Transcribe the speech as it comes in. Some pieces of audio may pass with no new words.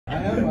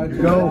have my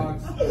Go.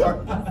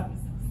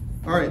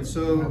 All right,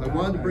 so I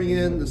wanted to bring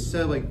in the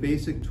set of like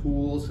basic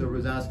tools. So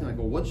everyone's asking like,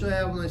 well, what should I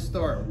have when I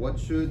start? What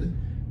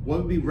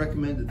would be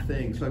recommended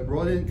things? So I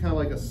brought in kind of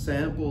like a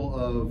sample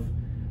of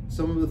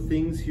some of the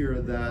things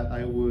here that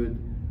I would,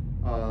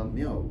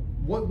 you know,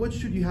 what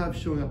should you have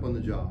showing up on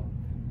the job?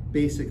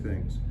 Basic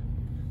things.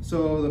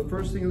 So the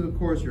first thing is, of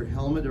course, your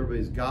helmet.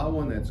 Everybody's got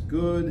one, that's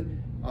good.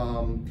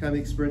 Kind of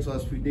experience the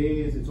last few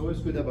days, it's always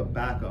good to have a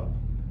backup.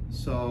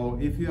 So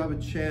if you have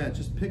a chance,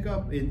 just pick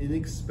up an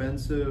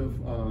inexpensive,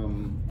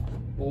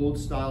 old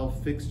style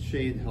fixed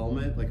shade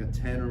helmet, like a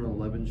 10 or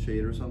 11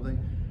 shade or something.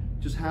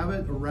 Just have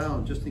it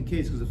around just in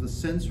case, because if the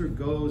sensor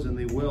goes, and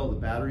they will, the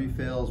battery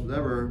fails,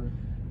 whatever,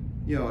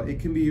 you know,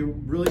 it can be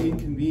really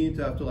inconvenient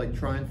to have to like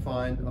try and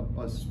find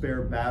a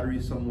spare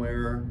battery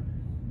somewhere,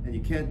 and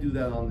you can't do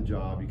that on the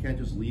job. You can't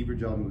just leave your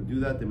job and go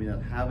do that. They may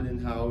not have it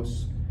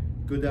in-house.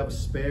 Good to have a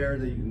spare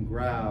that you can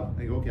grab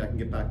and go, okay, I can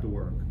get back to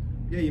work.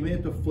 Yeah, you may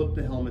have to flip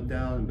the helmet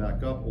down and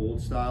back up,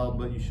 old style,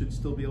 but you should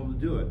still be able to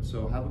do it.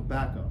 So have a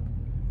backup.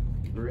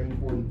 Very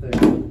important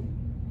thing.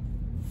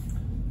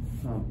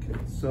 Okay,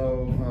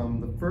 so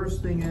the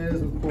first thing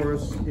is, of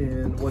course,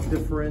 in what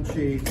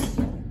differentiates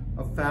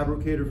a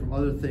fabricator from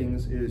other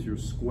things is your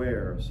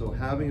square. So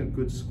having a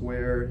good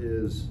square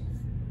is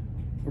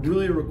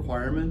really a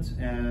requirement,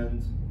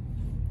 and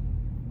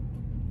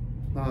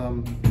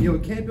you know,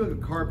 it can't be like a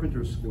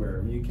carpenter square.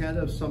 I mean, you can't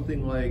have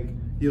something like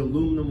the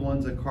aluminum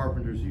ones that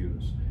carpenters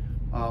use.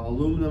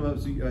 Aluminum,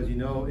 as you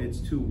know, it's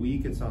too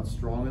weak, it's not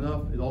strong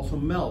enough. It also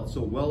melts,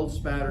 so weld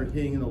spatter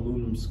hitting an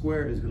aluminum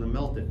square is going to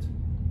melt it.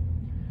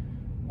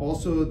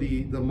 Also,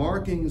 the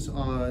markings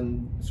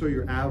on, so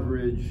your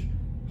average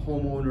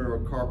homeowner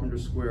or carpenter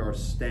square are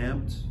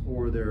stamped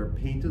or they're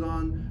painted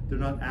on, they're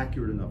not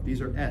accurate enough.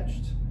 These are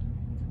etched.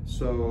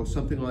 So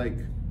something like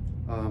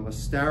a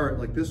starret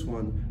like this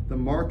one, the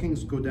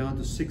markings go down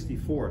to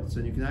 64ths,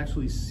 and you can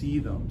actually see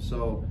them.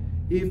 So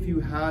if you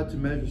had to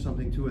measure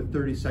something to a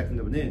 32nd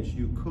of an inch,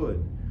 you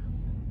could.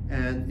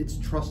 And it's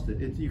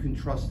trusted, you can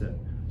trust it.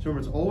 So remember,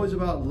 it's always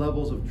about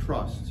levels of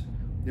trust.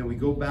 You know, we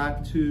go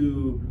back to,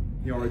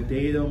 you know, our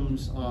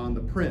datums on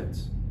the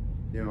print,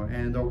 you know,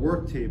 and our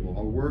work table,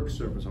 our work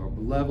surface, our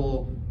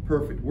level,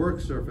 perfect work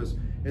surface.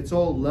 It's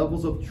all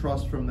levels of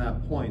trust from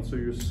that point. So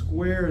your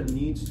square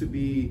needs to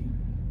be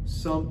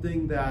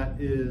something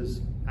that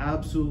is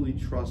absolutely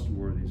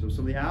trustworthy. So if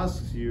somebody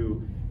asks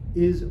you,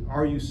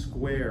 are you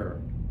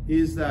square?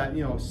 Is that,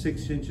 you know,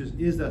 6 inches?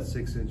 Is that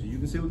 6 inches? You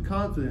can say with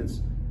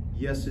confidence,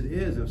 yes, it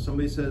is. If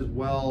somebody says,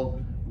 well,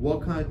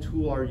 what kind of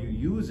tool are you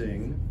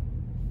using?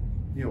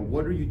 You know,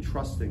 what are you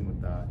trusting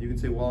with that? You can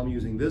say, well, I'm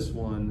using this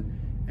one,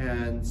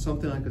 and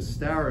something like a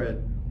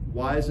starret,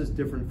 why is this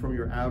different from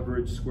your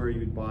average square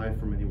you'd buy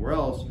from anywhere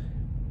else?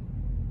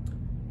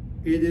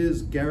 It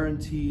is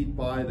guaranteed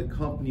by the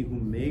company who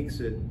makes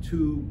it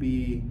to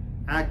be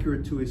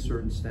accurate to a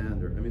certain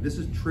standard. I mean, this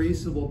is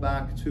traceable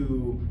back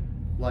to,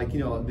 like, you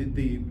know,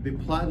 the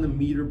platinum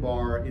meter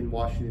bar in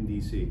Washington,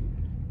 D.C.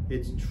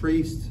 It's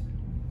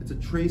a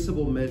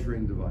traceable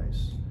measuring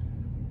device.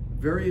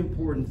 Very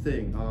important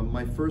thing.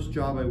 My first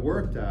job I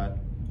worked at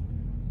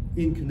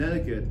in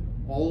Connecticut,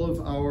 all of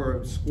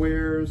our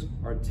squares,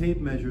 our tape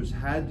measures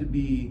had to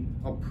be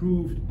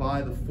approved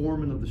by the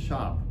foreman of the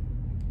shop.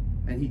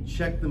 And he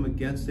checked them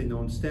against a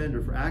known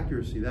standard for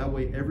accuracy. That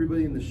way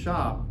everybody in the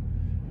shop,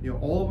 you know,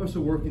 all of us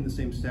are working the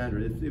same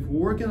standard. If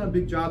we're working on a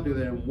big job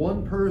together and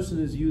one person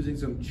is using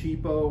some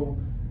cheapo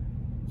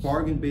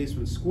bargain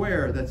basement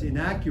square that's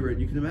inaccurate,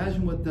 you can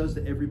imagine what it does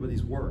to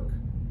everybody's work.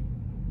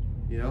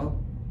 You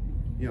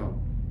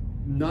know,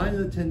 9 of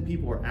the 10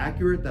 people are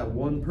accurate. That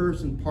one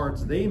person,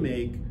 parts they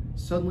make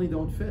suddenly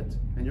don't fit.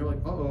 And you're like,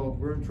 uh-oh,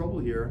 we're in trouble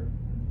here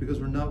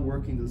because we're not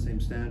working to the same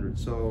standard.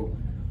 So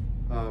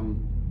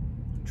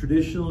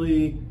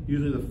traditionally,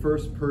 usually the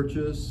first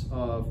purchase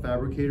of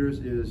fabricators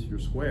is your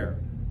square.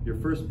 Your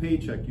first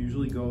paycheck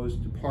usually goes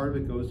to, part of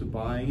it goes to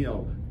buying, you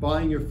know,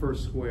 buying your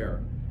first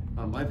square.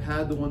 I've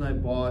had the one I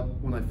bought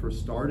when I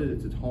first started.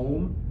 It's at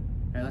home,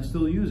 and I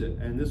still use it.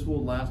 And this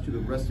will last you the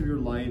rest of your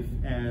life,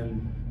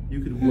 and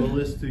you could will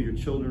this to your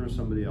children or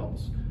somebody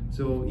else.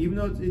 So even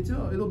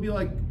though it'll be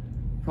like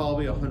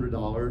probably $100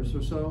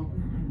 or so,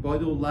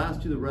 but it'll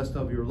last you the rest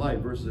of your life,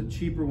 versus a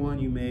cheaper one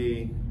you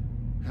may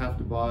have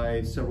to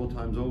buy several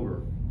times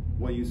over.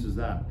 What use is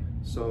that?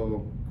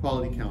 So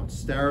quality counts.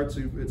 Starret's,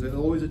 it's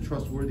always a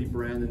trustworthy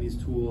brand in these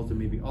tools. There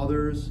may be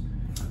others,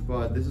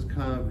 but this is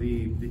kind of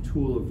the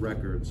tool of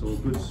record. So a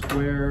good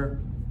square.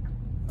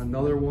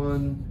 Another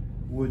one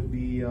would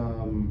be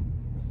a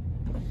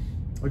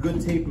good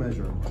tape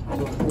measure.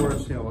 So of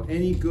course, you know,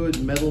 any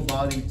good metal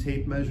body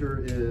tape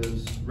measure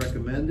is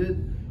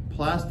recommended.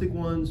 Plastic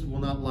ones will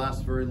not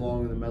last very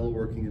long in a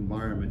metalworking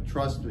environment.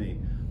 Trust me.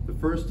 The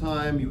first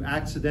time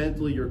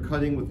you're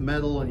cutting with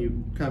metal and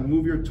you kind of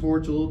move your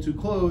torch a little too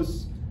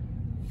close,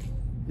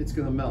 it's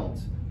gonna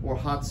melt. Or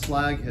hot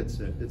slag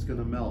hits it, it's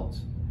gonna melt.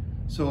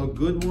 So a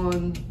good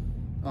one,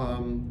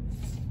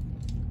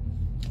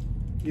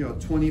 you know,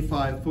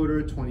 25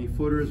 footer, 20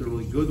 footer is a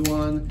really good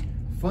one.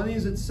 funny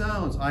as it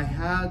sounds, I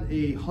had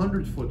a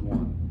 100-foot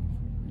one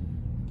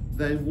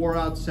that wore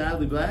out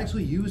sadly, but I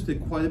actually used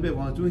it quite a bit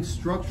when I was doing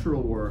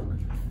structural work.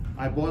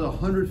 I bought a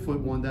 100-foot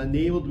one that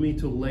enabled me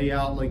to lay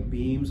out like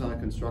beams on a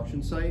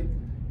construction site,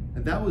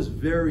 and that was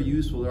very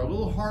useful. They're a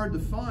little hard to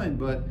find,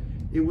 but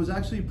it was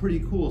actually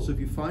pretty cool. So if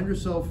you find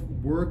yourself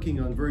working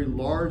on very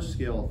large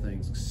scale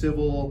things,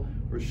 civil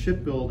or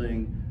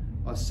shipbuilding,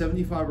 a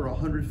 75 or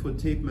 100-foot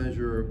tape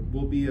measure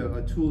will be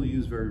a tool to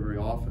use very, very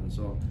often.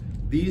 So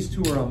these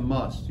two are a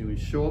must. You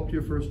show up to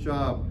your first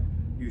job,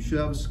 you should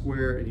have a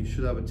square and you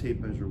should have a tape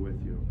measure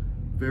with you.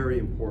 Very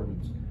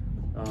important.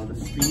 The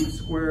speed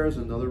square is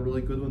another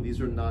really good one.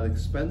 These are not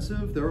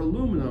expensive. They're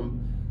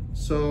aluminum,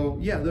 so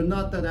yeah, they're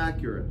not that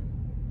accurate.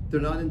 They're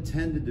not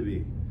intended to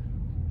be.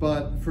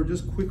 But for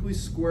just quickly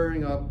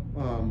squaring up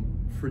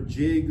for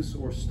jigs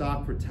or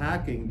stock for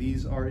tacking,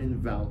 these are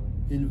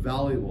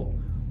invaluable.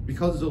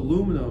 Because it's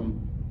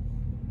aluminum,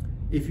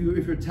 if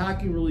you're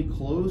tacking really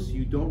close,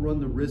 you don't run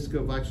the risk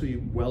of actually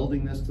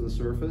welding this to the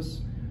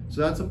surface.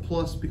 So that's a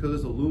plus because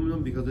it's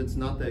aluminum, because it's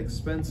not that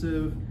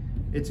expensive,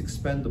 it's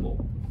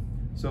expendable.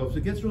 So if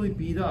it gets really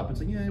beat up, it's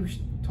like, yeah, we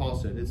should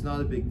toss it. It's not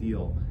a big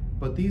deal.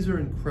 But these are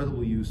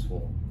incredibly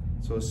useful.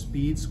 So a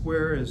speed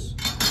square is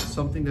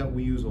something that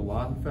we use a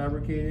lot in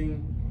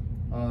fabricating.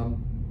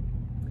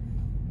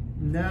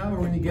 Now we're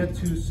going to get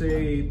to,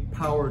 say,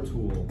 power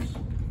tools.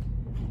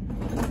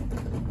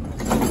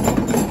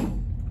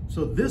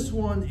 So this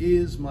one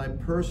is my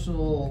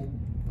personal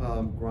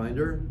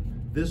grinder.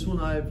 This one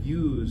I've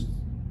used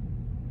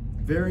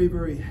very,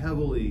 very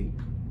heavily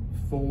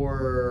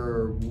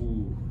for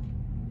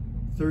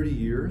 30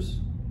 years.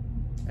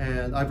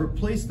 And I've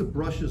replaced the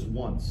brushes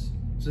once.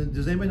 So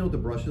does anybody know what the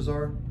brushes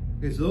are?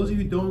 Okay, so those of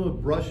you who don't know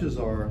what brushes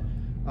are,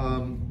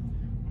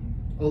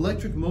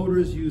 electric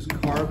motors use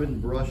carbon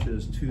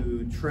brushes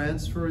to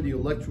transfer the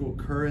electrical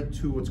current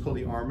to what's called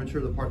the armature,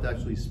 the part that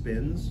actually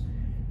spins.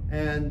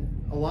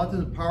 And a lot of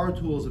the power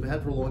tools I've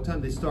had for a long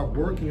time, they start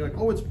working, you're like,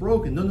 oh, it's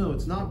broken. No, no,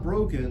 it's not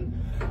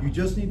broken. You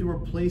just need to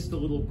replace the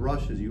little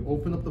brushes. You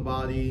open up the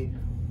body,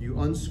 you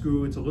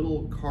unscrew, it's a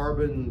little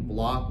carbon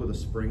block with a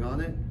spring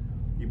on it.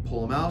 You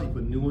pull them out, you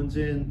put new ones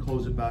in,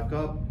 close it back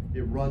up,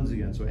 it runs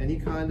again. So any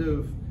kind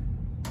of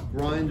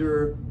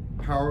grinder,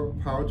 power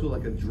tool,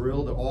 like a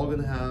drill, they're all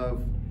gonna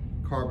have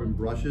carbon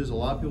brushes. A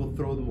lot of people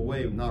throw them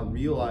away not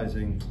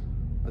realizing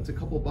that's a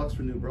couple of bucks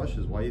for new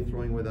brushes. Why are you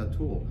throwing away that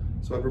tool?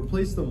 So I've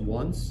replaced them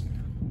once.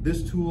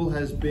 This tool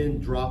has been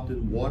dropped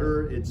in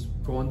water. It's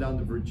gone down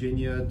to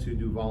Virginia to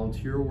do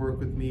volunteer work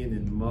with me and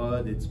in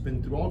mud. It's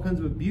been through all kinds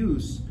of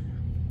abuse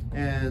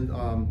and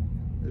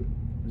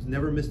it's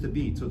never missed a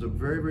beat. So it's a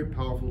very, very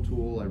powerful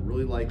tool. I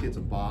really like it. It's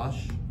a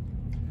Bosch.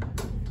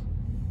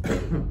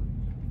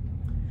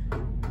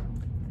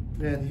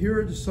 And here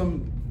are just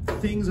some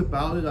things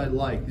about it I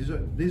like.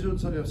 These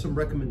are some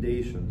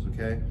recommendations,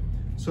 okay?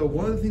 So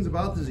one of the things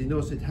about this, you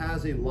notice it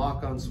has a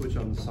lock-on switch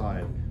on the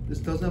side. This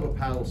doesn't have a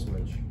paddle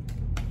switch.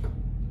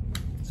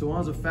 So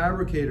as a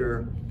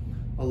fabricator,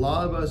 a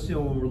lot of us,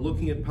 when we're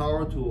looking at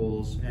power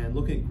tools and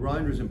looking at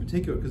grinders in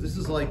particular, because this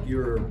is like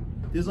your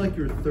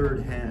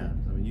third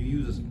hand. I mean, you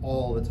use this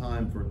all the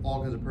time for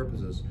all kinds of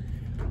purposes.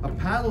 A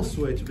paddle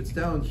switch, if it's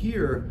down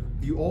here,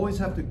 you always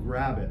have to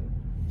grab it.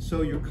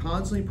 So you're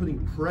constantly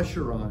putting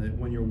pressure on it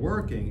when you're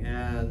working,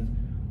 and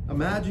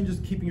imagine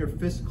just keeping your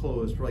fist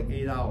closed for like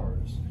 8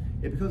 hours.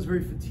 It becomes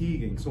very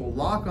fatiguing. So a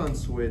lock-on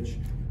switch,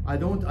 I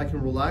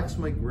can relax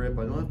my grip,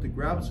 I don't have to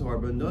grab it so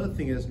hard. But another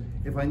thing is,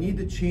 if I need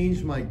to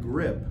change my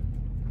grip,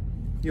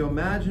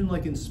 imagine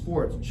like in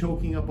sports,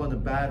 choking up on a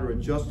bat or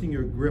adjusting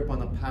your grip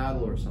on a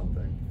paddle or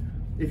something.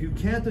 If you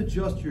can't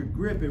adjust your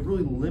grip, it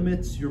really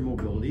limits your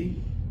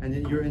mobility, and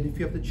if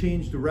you have to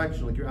change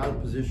direction, like you're out of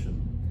position.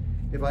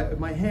 If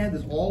my hand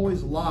is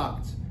always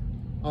locked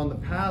on the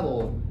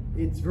paddle,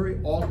 it's very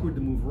awkward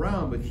to move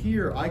around. But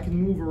here, I can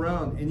move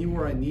around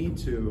anywhere I need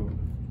to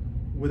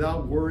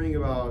without worrying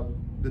about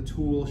the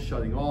tool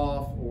shutting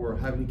off or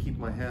having to keep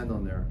my hand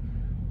on there.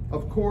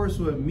 Of course,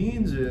 what it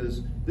means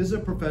is this is a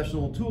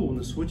professional tool. When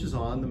the switch is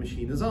on, the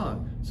machine is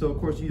on. So of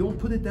course, you don't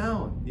put it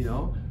down,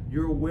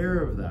 you're aware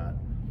of that.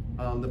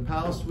 The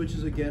paddle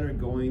switches, again, are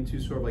going to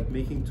sort of like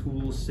making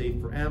tools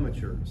safe for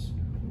amateurs.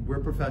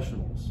 We're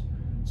professionals.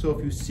 So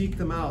if you seek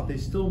them out, they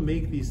still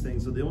make these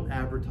things, so they don't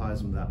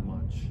advertise them that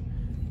much.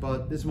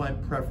 But this is my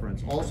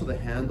preference. Also the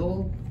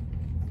handle,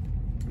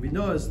 if you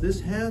notice,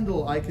 this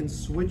handle, I can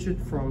switch it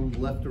from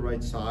left to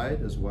right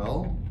side as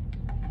well.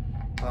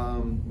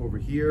 Over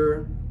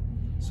here.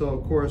 So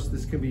of course,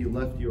 this can be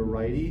lefty or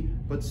righty,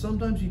 but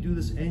sometimes you do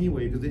this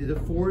anyway because it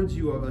affords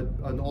you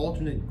an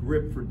alternate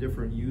grip for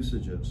different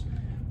usages.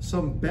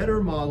 Some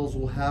better models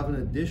will have an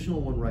additional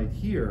one right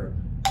here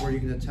where you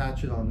can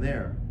attach it on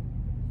there.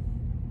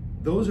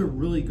 Those are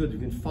really good. You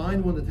can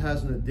find one that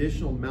has an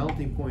additional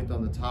mounting point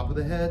on the top of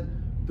the head.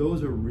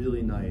 Those are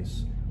really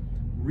nice.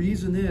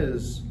 Reason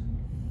is,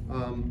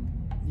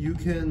 you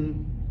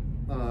can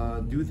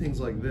do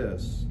things like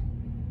this.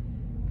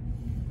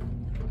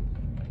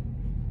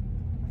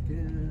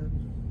 Again,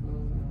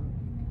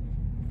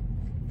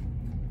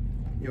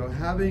 you know,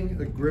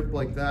 having a grip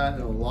like that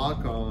and a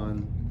lock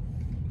on,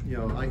 you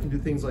know, I can do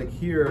things like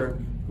here,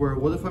 where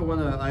what if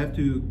I have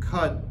to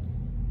cut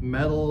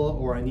metal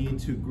or I need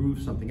to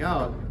groove something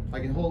out, I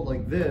can hold it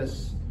like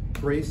this,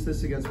 brace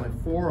this against my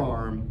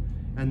forearm,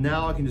 and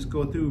now I can just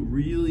go through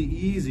really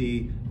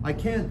easy. I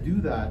can't do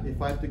that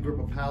if I have to grip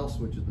a paddle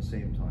switch at the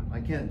same time.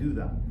 I can't do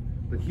that,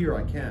 but here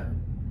I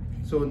can.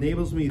 So it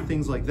enables me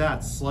things like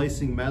that,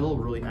 slicing metal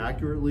really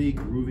accurately,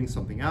 grooving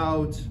something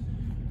out,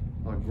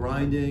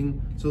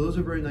 grinding. So those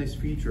are very nice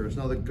features.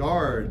 Now the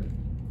guard,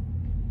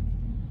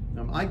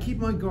 I keep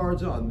my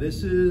guards on.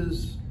 This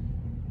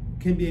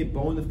can be a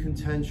bone of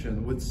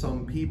contention with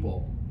some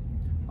people.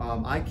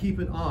 I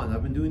keep it on.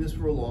 I've been doing this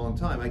for a long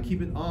time. I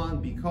keep it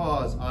on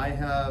because I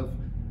have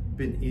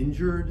been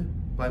injured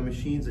by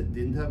machines that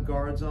didn't have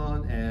guards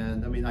on,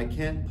 and I mean, I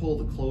can't pull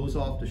the clothes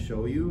off to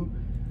show you,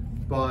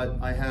 but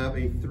I have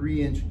a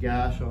 3-inch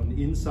gash on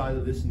the inside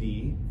of this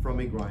knee from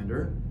a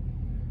grinder.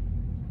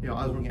 You know,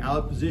 I was working out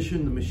of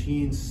position, the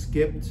machine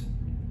skipped,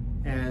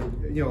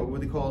 and you know, what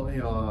they call,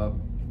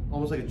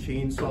 almost like a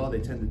chainsaw,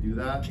 they tend to do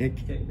that. The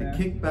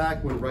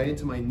kickback went right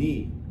into my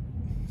knee.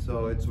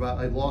 So it's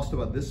I lost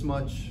about this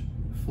much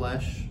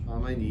flesh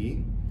on my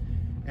knee.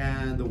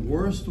 And the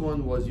worst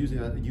one was using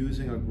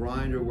a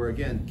grinder where,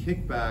 again,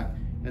 kickback,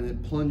 and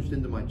it plunged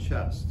into my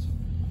chest.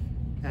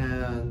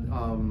 And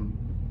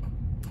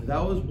that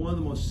was one of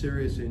the most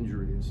serious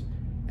injuries.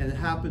 And it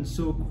happened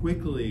so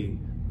quickly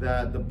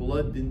that the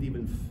blood didn't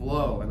even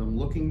flow. And I'm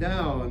looking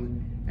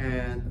down,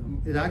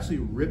 and it actually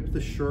ripped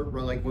the shirt,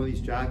 like one of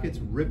these jackets,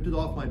 ripped it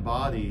off my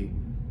body,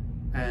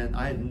 and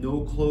I had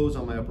no clothes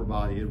on my upper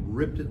body. It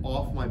ripped it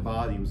off my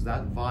body. It was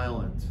that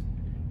violent.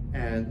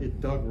 And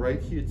it dug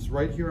right here, it's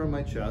right here on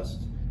my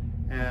chest.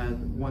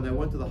 And when I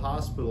went to the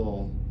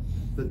hospital,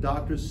 the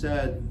doctor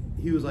said,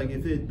 he was like,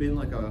 if it had been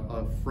like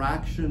a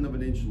fraction of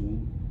an inch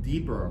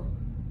deeper,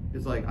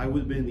 it's like I would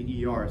have been in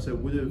the ER. So it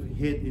would have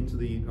hit into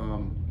the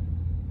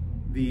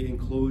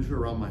enclosure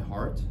around my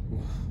heart.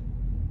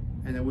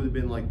 And it would have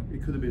been like,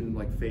 it could have been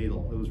like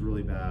fatal. It was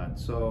really bad.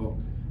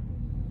 So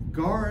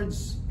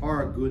guards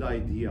are a good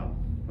idea,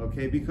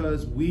 okay?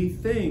 Because we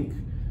think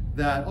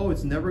that, oh,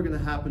 it's never gonna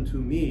happen to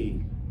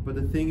me, but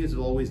the thing is, it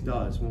always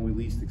does when we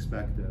least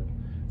expect it.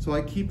 So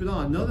I keep it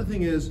on. Another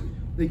thing is,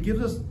 it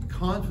gives us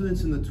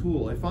confidence in the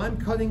tool. If I'm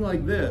cutting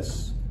like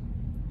this,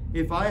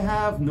 if I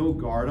have no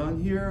guard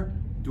on here,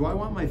 do I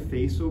want my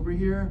face over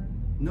here?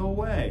 No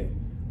way.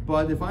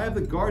 But if I have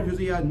the guard here,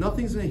 so yeah,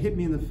 nothing's gonna hit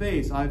me in the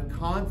face. I have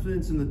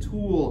confidence in the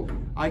tool.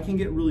 I can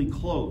get really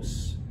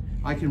close.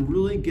 I can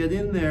really get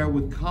in there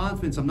with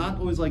confidence. I'm not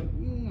always like,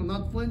 I'm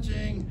not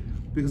flinching,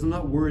 because I'm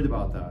not worried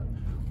about that.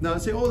 Now I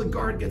say, oh, the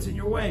guard gets in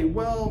your way.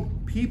 Well,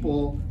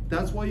 people,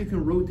 that's why you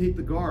can rotate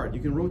the guard.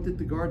 You can rotate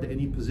the guard to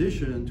any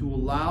position to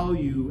allow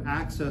you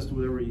access to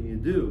whatever you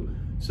need to do.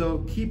 So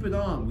keep it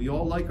on. We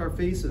all like our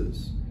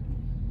faces.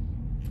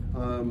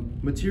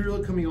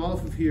 Material coming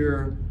off of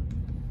here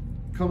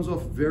comes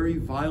off very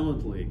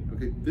violently.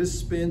 Okay, this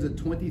spins at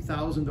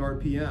 20,000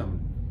 RPM.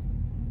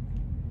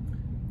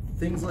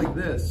 Things like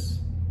this,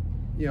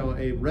 you know,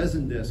 a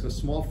resin disc, a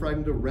small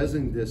fragment of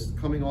resin disc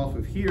coming off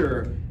of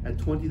here at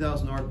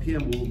 20,000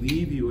 RPM will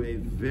leave you a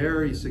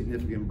very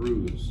significant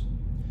bruise.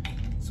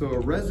 So a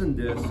resin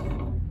disc,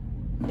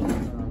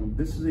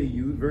 this is a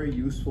very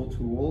useful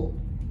tool,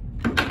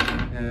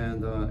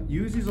 and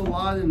use these a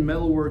lot in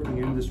metalworking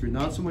industry,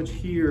 not so much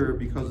here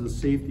because of the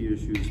safety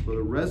issues, but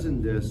a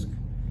resin disc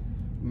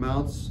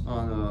mounts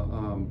on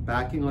a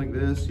backing like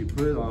this, you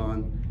put it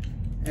on,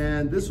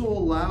 and this will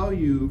allow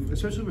you,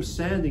 especially for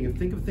sanding, and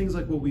think of things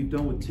like what we've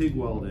done with TIG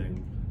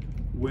welding,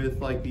 with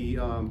like the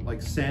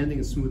like sanding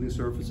and smoothing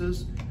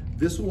surfaces.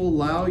 This will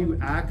allow you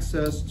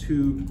access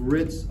to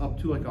grits up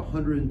to like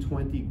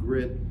 120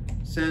 grit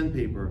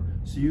sandpaper,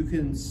 so you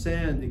can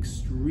sand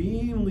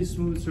extremely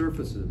smooth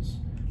surfaces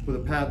with a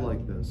pad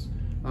like this.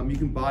 You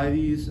can buy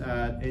these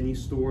at any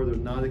store. They're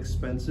not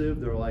expensive.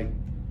 They're like,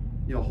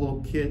 you know,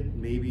 whole kit,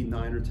 maybe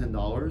 $9 or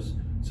 $10.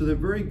 So they're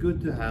very good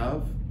to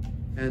have.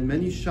 And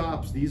many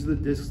shops, these are the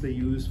discs they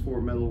use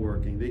for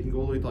metalworking. They can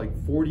go to like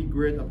 40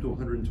 grit up to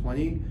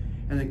 120.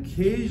 And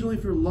occasionally,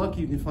 if you're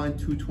lucky, you can find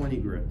 220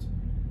 grit,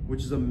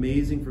 which is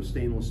amazing for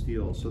stainless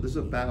steel. So this is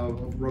a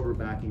rubber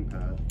backing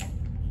pad.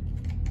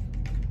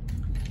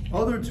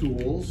 Other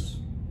tools,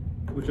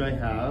 which I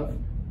have,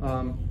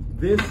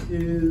 this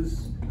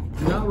is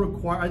not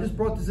required. I just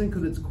brought this in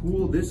because it's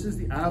cool. This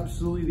is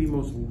absolutely the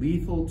most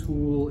lethal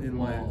tool in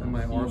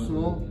my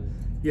arsenal.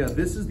 Yeah,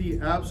 this is the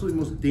absolutely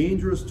most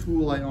dangerous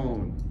tool I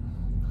own.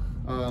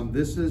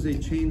 This is a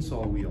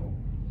chainsaw wheel.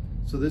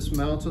 So this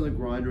mounts on the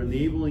grinder,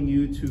 enabling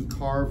you to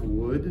carve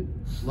wood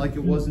like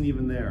it wasn't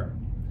even there.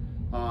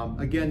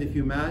 Again, if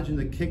you imagine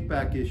the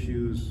kickback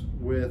issues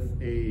with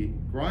a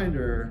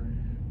grinder,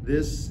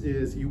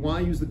 you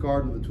want to use the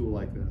guard with a tool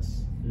like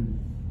this.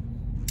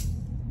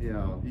 You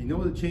know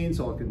what a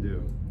chainsaw can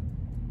do.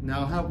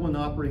 Now have one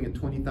operating at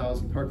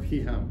 20,000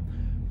 RPM.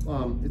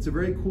 It's a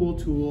very cool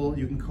tool.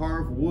 You can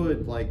carve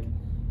wood, like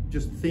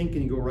just think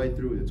and you go right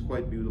through it. It's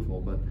quite beautiful,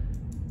 but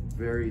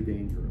very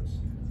dangerous.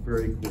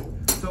 Very cool.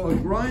 So a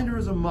grinder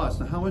is a must.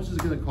 Now, how much is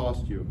it going to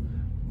cost you?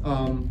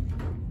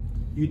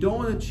 You don't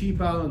want to cheap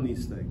out on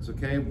these things,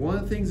 okay? One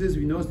of the things is,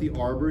 if you notice the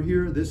arbor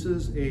here, this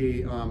is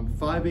a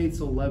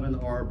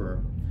 5/8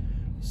 arbor.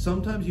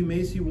 Sometimes you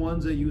may see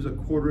ones that use a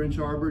 1/4 inch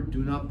arbor.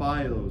 Do not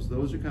buy those.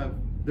 Those are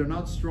they're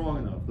not strong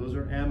enough. Those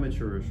are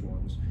amateurish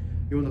ones.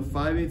 You want a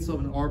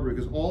 5/8 arbor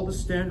because all the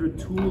standard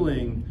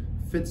tooling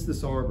fits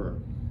this arbor.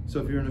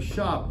 So if you're in a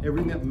shop,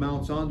 everything that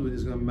mounts onto it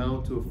is going to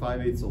mount to a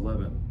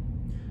 5/8.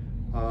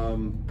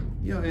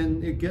 You know,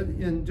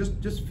 and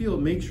just feel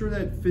it. Make sure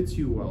that it fits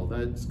you well,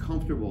 that it's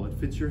comfortable, it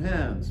fits your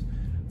hands.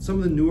 Some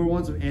of the newer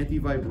ones have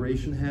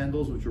anti-vibration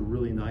handles, which are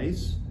really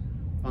nice.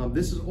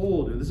 This is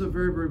old, and this is a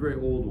very, very, very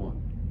old one.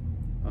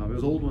 It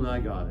was old when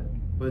I got it,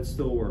 but it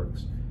still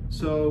works.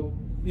 So,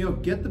 you know,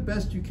 get the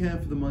best you can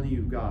for the money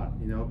you've got,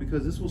 you know,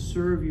 because this will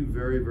serve you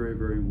very, very,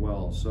 very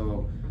well.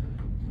 So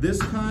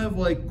this kind of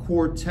like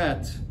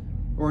quartet,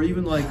 or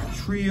even like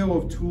trio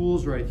of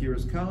tools right here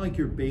is kind of like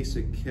your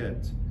basic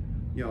kit.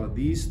 You know,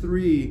 these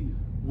three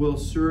will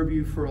serve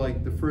you for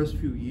like the first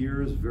few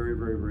years very,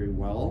 very, very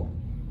well.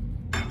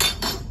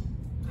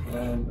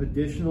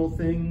 Additional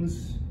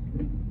things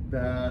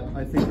that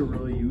I think are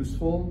really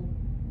useful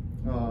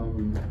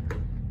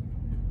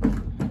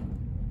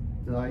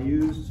that I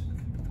used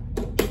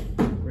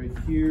right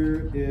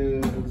here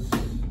is,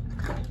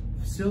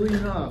 silly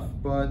enough,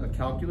 but a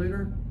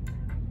calculator.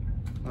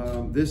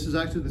 This is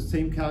actually the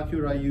same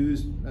calculator I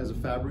used as a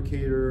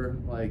fabricator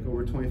like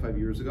over 25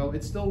 years ago.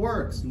 It still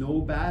works,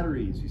 no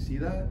batteries, you see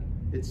that?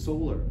 It's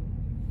solar.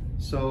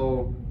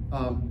 So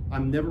I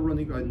never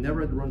had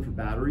to run for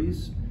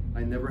batteries.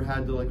 I never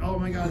had to like, oh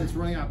my God, it's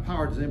running out of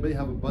power. Does anybody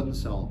have a button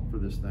cell for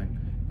this thing?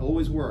 It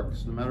always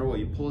works, no matter what.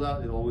 You pull it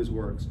out, it always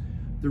works.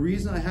 The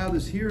reason I have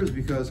this here is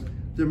because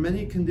there are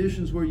many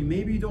conditions where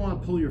maybe you don't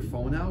want to pull your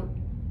phone out.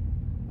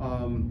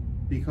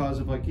 Because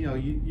of like, you know,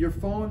 your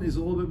phone is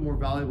a little bit more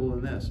valuable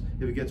than this.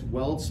 If it gets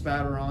weld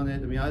spatter on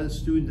it, I mean, I had a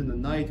student in the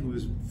night who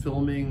was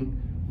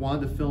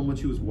wanted to film when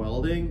she was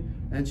welding,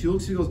 and she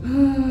looks, she goes,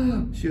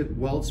 ah! She had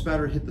weld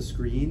spatter hit the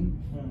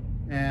screen,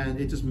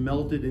 and it just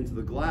melted into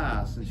the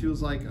glass, and she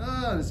was like,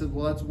 ah, and I said,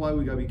 well, that's why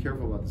we gotta be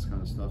careful about this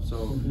kind of stuff.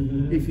 So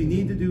if you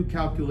need to do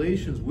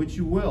calculations, which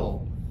you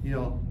will, you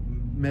know,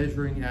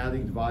 measuring,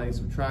 adding, dividing,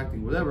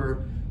 subtracting,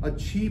 whatever, a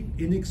cheap,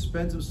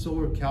 inexpensive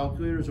solar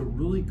calculator is a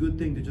really good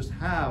thing to just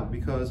have,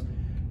 because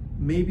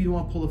maybe you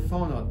want to pull the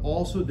phone out.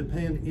 Also,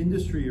 depending on the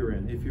industry you're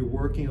in, if you're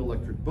working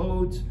electric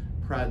boats,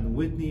 Pratt &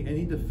 Whitney,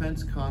 any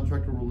defense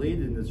contractor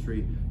related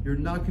industry, you're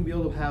not going to be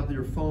able to have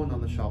your phone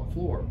on the shop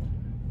floor.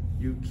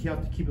 You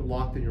have to keep it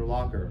locked in your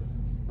locker.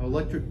 An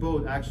electric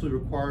boat actually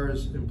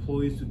requires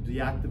employees to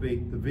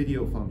deactivate the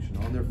video function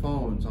on their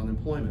phones on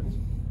employment.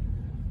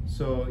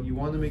 So you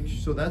want to make sure,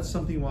 so that's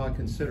something you want to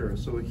consider.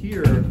 So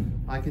here,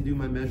 I can do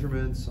my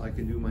measurements, I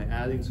can do my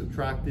adding,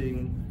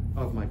 subtracting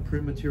of my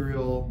print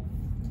material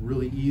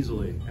really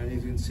easily. And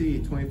as you can see,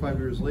 25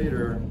 years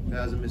later, it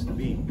hasn't missed a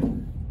beat.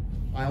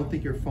 I don't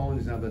think your phone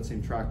is going to have that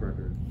same track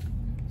record.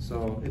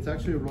 So it's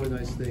actually a really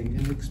nice thing,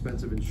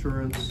 inexpensive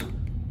insurance.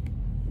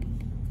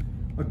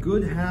 A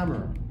good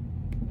hammer.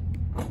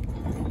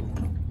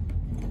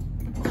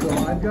 So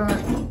I've got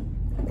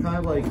kind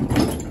of like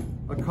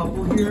a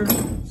couple here.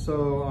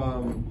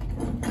 So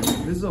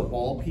this is a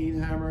ball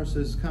peen hammer. So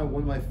this is kind of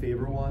one of my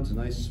favorite ones, a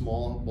nice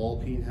small ball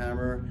peen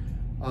hammer.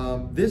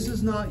 This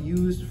is not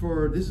used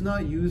for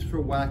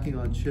whacking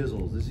on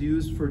chisels. This is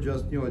used for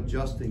just, you know,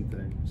 adjusting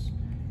things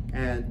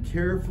and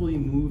carefully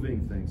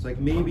moving things, like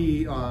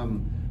maybe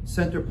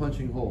center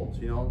punching holes,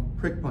 you know,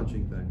 prick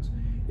punching things.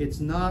 It's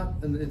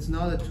not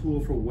a tool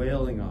for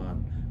whaling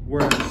on,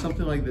 whereas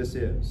something like this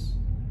is.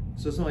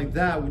 So something like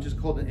that, which is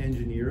called an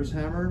engineer's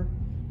hammer.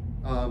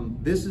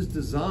 This is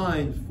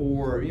designed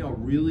for, you know,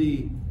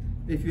 really,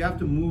 if you have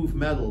to move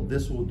metal,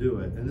 this will do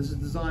it. And this is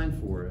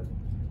designed for it,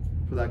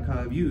 for that kind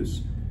of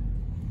use.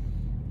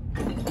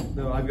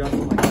 Now I've got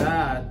something like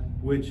that,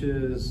 which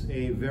is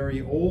a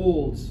very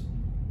old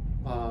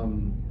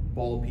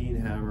ball peen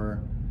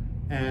hammer.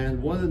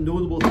 And one of the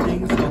notable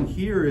things on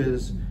here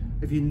is,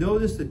 if you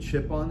notice the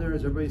chip on there,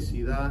 does everybody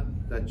see that?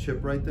 That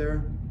chip right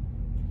there?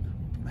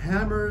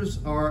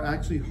 Hammers are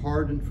actually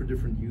hardened for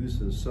different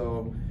uses.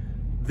 So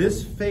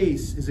this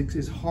face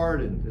is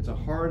hardened. It's a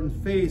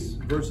hardened face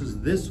versus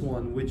this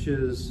one, which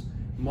is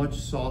much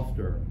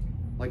softer,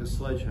 like a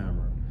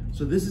sledgehammer.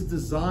 So this is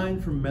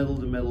designed for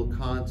metal-to-metal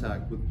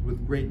contact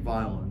with great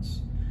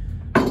violence.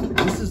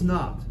 This is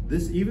not.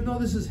 This, even though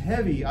this is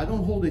heavy, I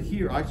don't hold it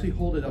here. I actually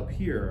hold it up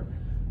here.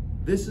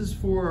 This is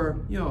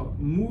for, you know,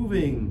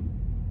 moving,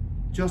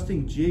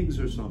 adjusting jigs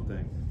or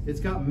something. It's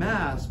got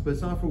mass, but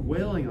it's not for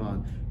whaling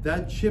on.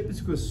 That chip is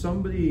because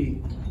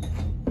somebody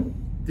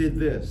did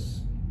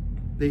this.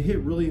 They hit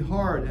really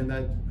hard, and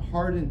that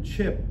hardened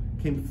chip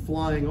came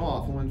flying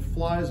off. And when it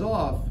flies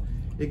off,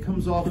 it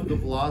comes off with the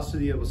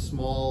velocity of a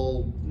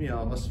small, you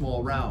know, a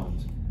small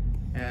round,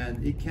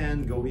 and it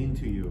can go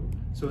into you.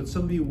 So it's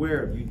something to be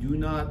aware of. You do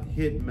not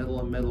hit metal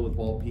on metal with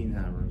ball peen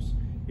hammers.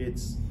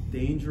 It's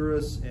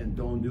dangerous, and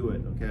don't do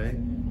it, okay?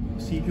 You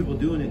see people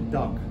doing it,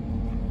 duck.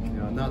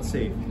 not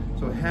safe.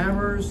 So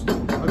hammers, a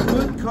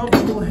good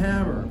comfortable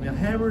hammer. A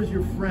hammer is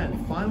your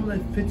friend. Find one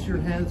that fits your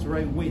hands the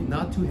right weight,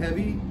 not too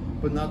heavy,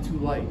 but not too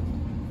light.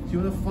 So you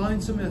want to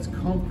find something that's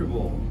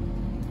comfortable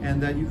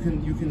and that you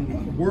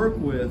can work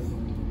with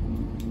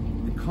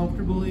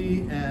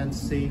comfortably and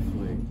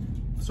safely.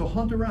 So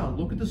hunt around,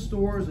 look at the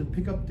stores and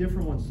pick up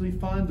different ones until you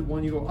find the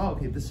one you go, oh,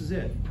 okay, this is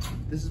it.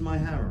 This is my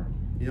hammer.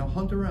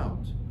 Hunt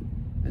around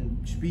and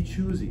be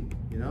choosy,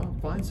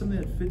 find something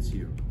that fits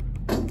you.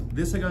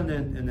 This I got in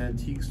an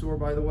antique store,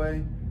 by the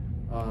way.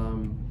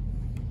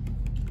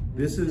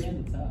 This is,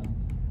 it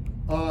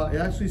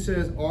actually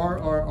says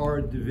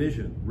RRR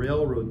division,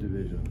 railroad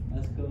division.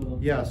 That's cool.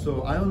 Yeah,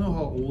 so I don't know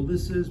how old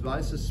this is, but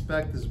I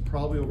suspect this is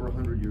probably over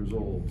 100 years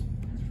old.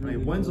 Really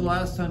when's the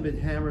last time they had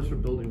hammers for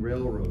building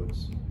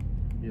railroads?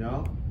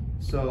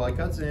 So I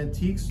got an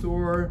antique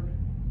store,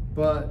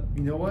 but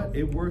you know what?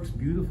 It works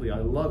beautifully. I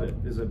love it.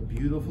 It's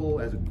beautiful,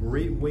 has a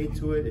great weight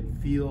to it. It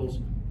feels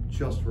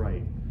just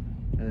right.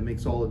 And it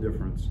makes all the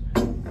difference.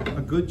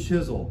 A good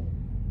chisel.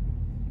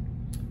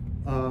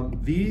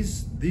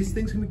 These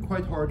things can be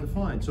quite hard to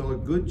find. So a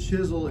good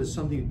chisel is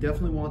something you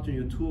definitely want in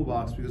your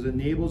toolbox because it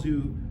enables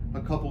you a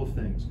couple of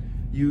things.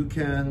 You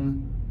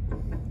can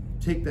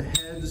take the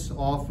heads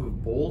off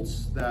of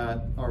bolts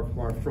that are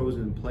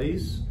frozen in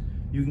place.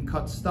 You can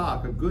cut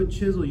stock. A good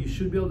chisel, you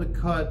should be able to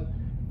cut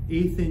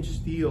 1/8 inch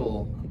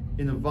steel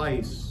in a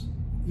vise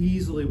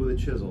easily with a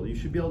chisel. You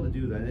should be able to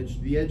do that. And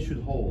the edge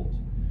should hold.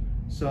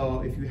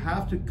 So if you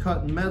have to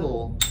cut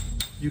metal,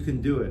 you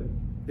can do it.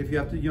 If you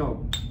have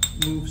to,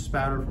 move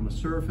spatter from a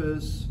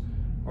surface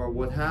or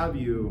what have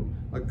you,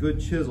 a good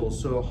chisel.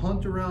 So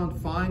hunt around,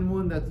 find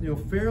one that's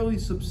fairly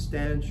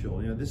substantial.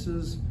 This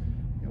is,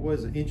 what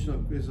is an inch?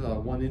 Is a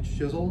 1 inch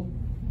chisel,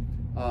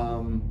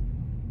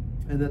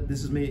 and that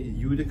this is made in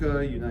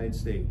Utica, United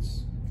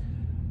States.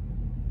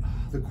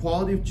 The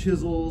quality of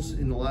chisels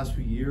in the last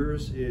few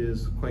years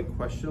is quite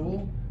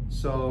questionable.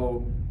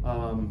 So,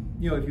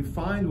 if you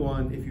find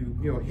one, if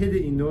you hit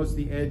it, you notice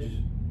the edge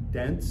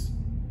dents,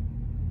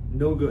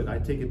 no good, I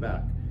take it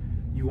back.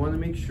 You want to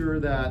make sure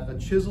that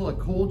a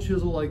cold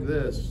chisel like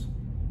this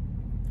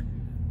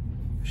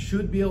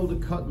should be able to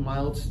cut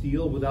mild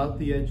steel without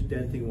the edge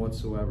denting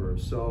whatsoever.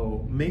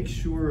 So make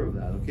sure of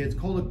that, okay? It's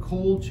called a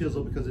cold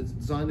chisel because it's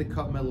designed to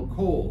cut metal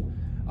cold.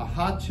 A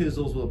hot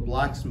chisel is what a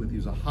blacksmith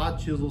uses. A hot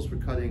chisel is for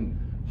cutting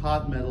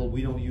hot metal.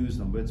 We don't use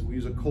them, but we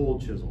use a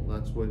cold chisel.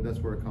 That's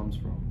where it comes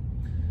from.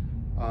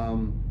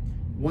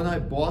 When I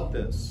bought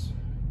this,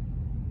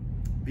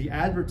 the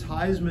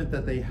advertisement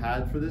that they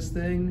had for this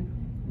thing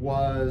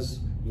was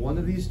one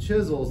of these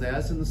chisels. They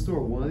asked in the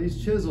store, one of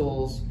these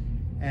chisels,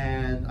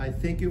 and I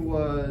think it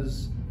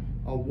was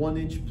a 1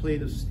 inch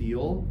plate of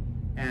steel,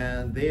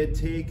 and they had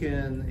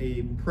taken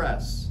a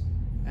press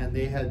and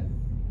they had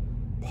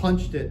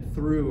punched it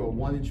through a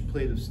 1 inch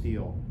plate of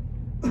steel.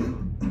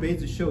 Made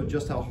to show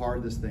just how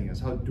hard this thing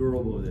is, how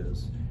durable it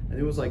is. And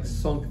it was like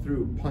sunk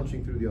through,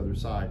 punching through the other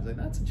side. It's like,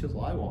 that's a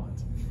chisel I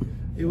want.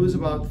 It was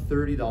about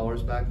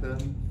 $30 back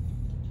then.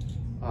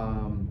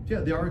 Yeah,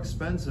 they are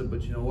expensive,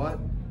 but you know what?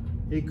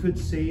 It could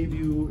save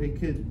you,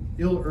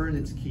 it'll earn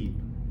its keep.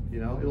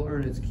 It'll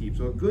earn its keep.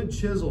 So a good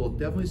chisel,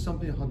 definitely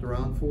something to hunt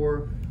around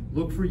for.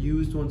 Look for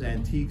used ones,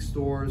 antique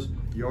stores,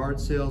 yard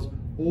sales.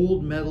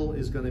 Old metal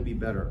is gonna be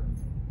better,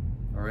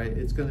 all right?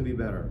 It's gonna be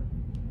better.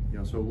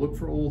 So look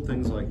for old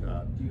things like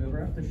that. Do you ever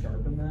have to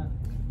sharpen that?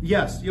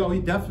 Yes,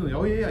 definitely.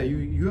 Oh yeah,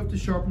 you have to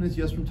sharpen this,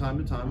 yes, from time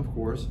to time, of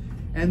course.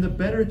 And the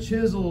better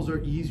chisels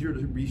are easier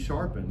to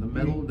resharpen.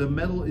 The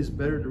metal is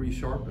better to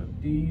resharpen.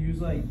 Do you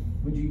use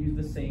would you use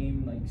the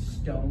same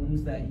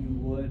stones that you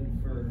would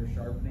for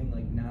sharpening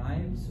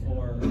knives,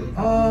 or how do you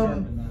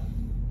sharpen that?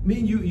 I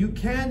mean, you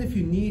can if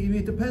you need.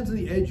 It depends on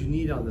the edge you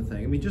need on the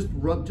thing.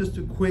 Just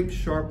a quick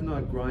sharpen on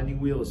a grinding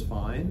wheel is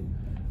fine.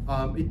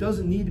 It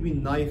doesn't need to be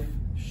knife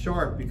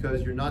sharp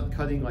because you're not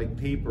cutting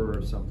paper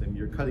or something.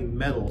 You're cutting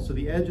metal, so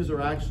the edges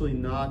are actually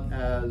not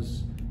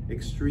as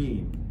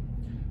extreme.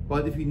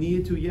 But if you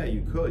needed to, yeah,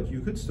 you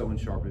could stone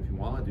sharpen if you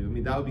wanted to. I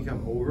mean, that would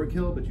become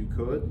overkill, but you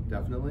could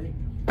definitely.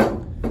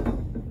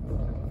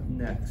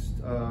 Next,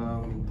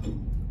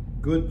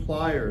 good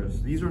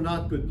pliers. These are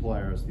not good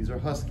pliers. These are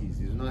Huskies.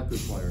 These are not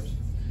good pliers.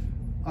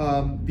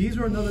 These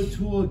are another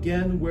tool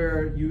again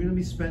where you're going to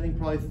be spending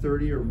probably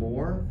 30 or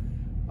more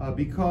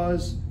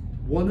because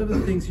one of the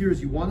things here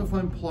is you want to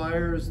find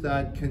pliers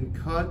that can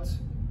cut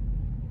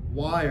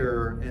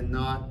wire and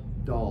not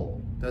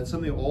dull. That's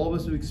something all of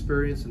us have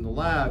experienced in the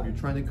lab. You're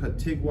trying to cut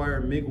TIG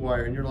wire, MIG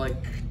wire, and you're like,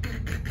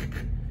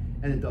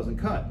 and it doesn't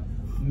cut.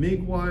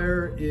 MIG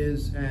wire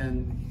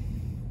and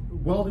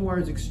welding wire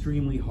is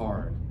extremely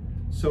hard.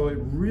 So it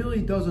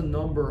really does a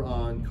number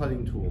on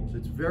cutting tools.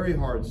 It's very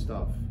hard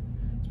stuff,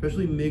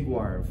 especially MIG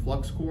wire,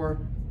 flux core.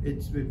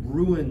 It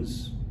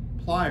ruins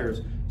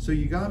pliers. So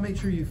you gotta make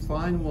sure you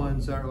find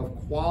ones that are of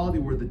quality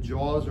where the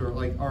jaws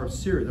are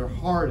serious, they're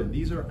hardened.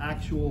 These are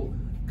actual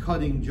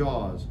cutting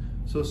jaws.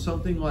 So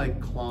something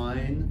like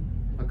Klein,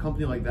 a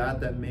company like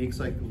that makes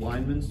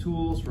lineman's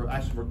tools for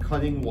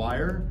cutting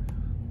wire,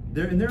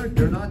 They're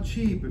not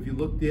cheap. If you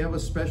look, they have a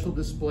special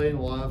display in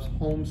a lot of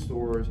home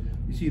stores.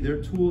 You see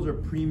their tools are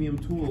premium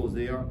tools.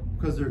 They are,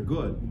 because they're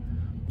good.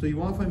 So you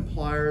want to find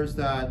pliers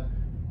that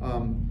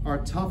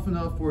are tough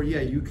enough where, yeah,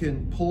 you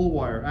can pull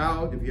wire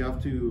out if you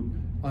have to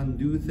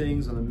undo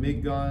things on a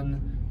MIG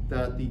gun,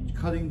 that the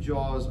cutting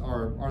jaws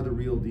are the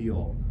real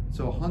deal.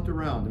 So hunt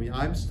around. I mean,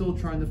 I'm still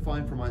trying to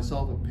find for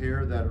myself a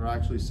pair that are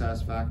actually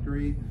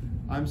satisfactory.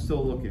 I'm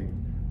still looking.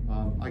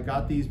 I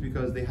got these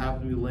because they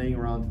happen to be laying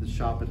around to the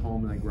shop at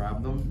home and I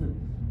grabbed them.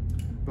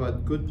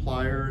 But good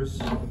pliers,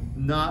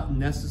 not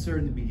necessary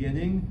in the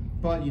beginning,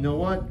 but you know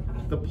what?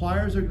 The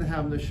pliers they're gonna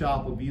have in the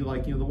shop will be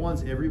like, you know, the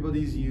ones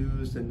everybody's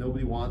used and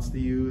nobody wants to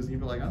use. And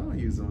you're like, I don't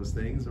use those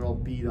things. They're all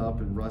beat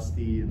up and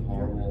rusty and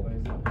horrible.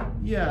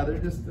 Yeah, they're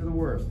the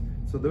worst.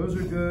 So those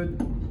are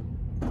good.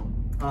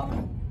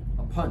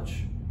 A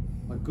punch,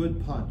 a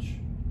good punch.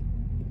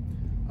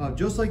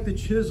 Just like the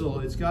chisel,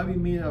 it's got to be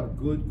made out of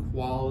good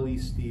quality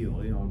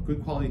steel, you know,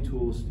 good quality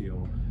tool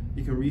steel.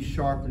 You can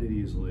resharpen it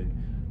easily.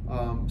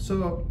 Find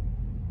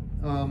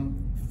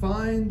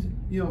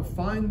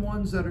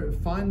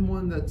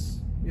one that's,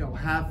 you know,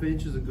 1/2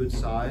 inch is a good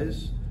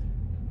size.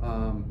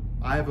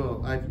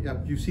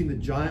 You've seen the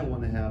giant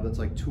one they have that's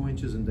like 2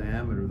 inches in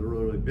diameter. The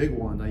really big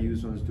one I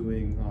used when I was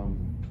doing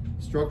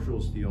structural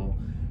steel.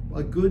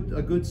 A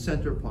good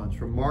center punch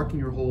for marking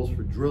your holes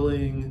for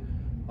drilling.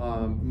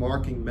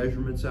 Marking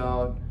measurements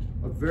out,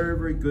 a very,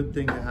 very good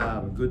thing to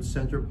have, a good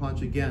center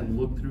punch. Again,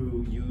 look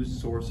through used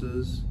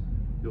sources,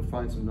 you'll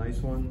find some nice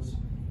ones.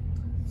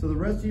 So the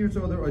rest of your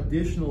other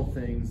additional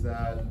things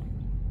that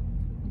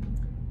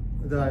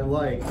I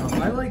like.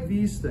 I like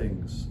these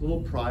things,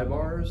 little pry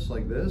bars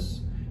like this.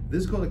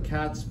 This is called a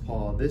cat's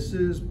paw. This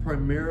is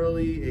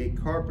primarily a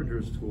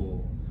carpenter's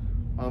tool.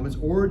 Its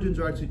origins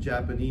are actually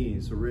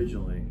Japanese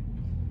originally,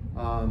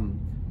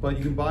 but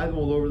you can buy them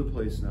all over the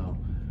place now.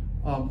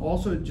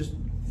 Also, just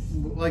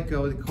like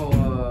what they call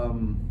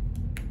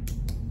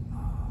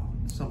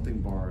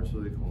something bars.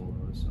 What do they call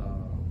those?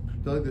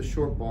 They're like the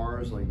short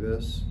bars like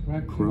this.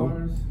 Wrecking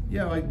bars?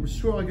 Yeah, like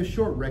a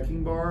short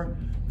wrecking bar.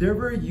 They're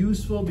very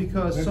useful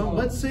because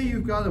let's say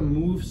you've got to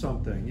move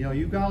something. You know,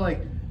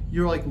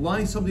 you're like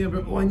lining something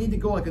up. Oh, I need to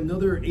go like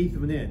another 1/8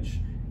 of an inch,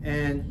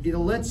 and it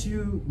lets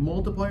you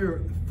multiply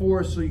your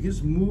force so you can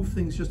just move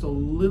things just a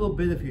little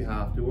bit if you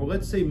have to. Or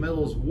let's say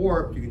metal's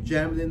warped, you can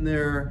jam it in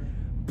there,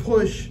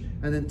 push,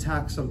 and then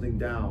tack something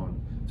down.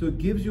 So it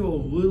gives you a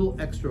little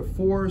extra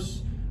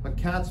force. A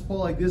cat's paw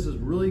like this is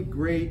really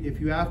great if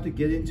you have to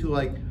get into,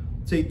 like,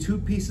 say 2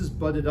 pieces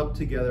butted up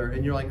together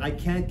and you're like, I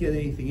can't get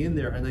anything in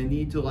there and I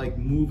need to like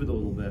move it a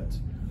little bit.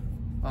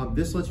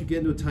 This lets you get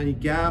into a tiny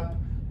gap.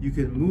 You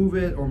can move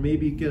it, or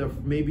maybe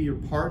get maybe your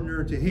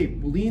partner to, hey,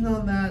 lean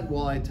on that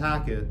while I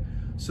tack it.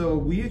 So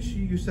we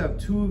actually used to have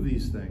 2 of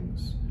these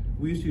things.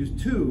 We used to use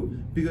 2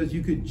 because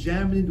you could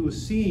jam it into a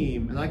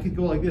seam, and I could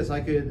go like this. I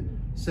could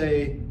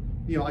say,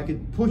 you know, I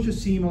could push a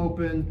seam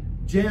open,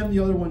 jam the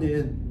other one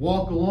in,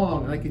 walk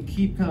along, and I could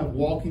keep kind of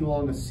walking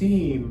along a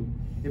seam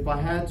if I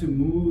had to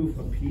move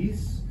a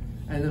piece,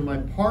 and then my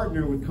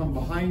partner would come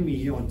behind me,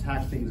 you know, and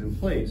tack things in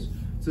place.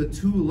 So the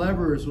 2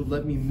 levers would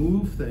let me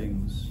move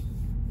things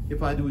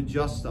if I had to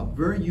adjust stuff.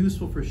 Very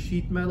useful for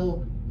sheet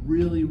metal,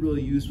 really,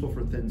 really useful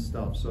for thin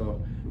stuff.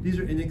 So these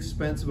are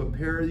inexpensive. A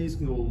pair of these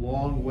can go a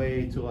long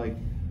way to like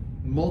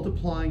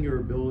multiplying your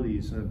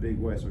abilities in a big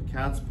way. So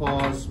cat's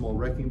paws, small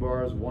wrecking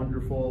bars,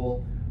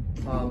 wonderful.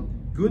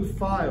 Good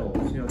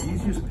files, you know,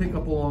 these you just pick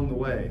up along the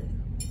way.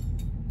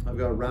 I've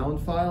got a round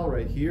file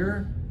right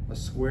here, a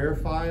square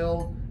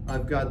file.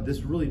 I've got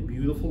this really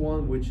beautiful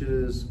one, which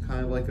is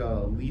kind of like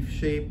a leaf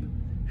shape,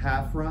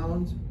 half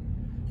round.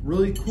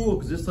 Really cool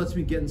because this lets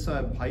me get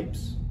inside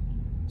pipes.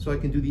 So I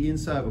can do the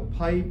inside of a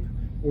pipe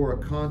or a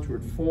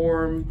contoured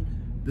form.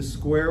 The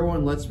square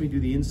one lets me do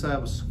the inside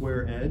of a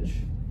square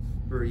edge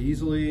very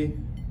easily.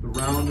 The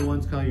round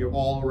one's kind of your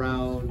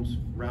all-around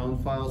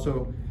round file.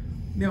 So,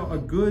 you know,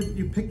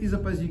 you pick these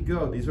up as you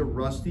go. These are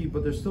rusty,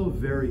 but they're still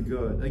very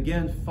good.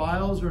 Again,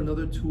 files are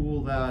another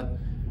tool that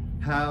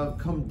have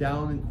come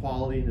down in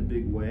quality in a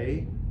big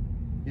way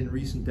in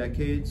recent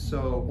decades.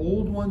 So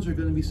old ones are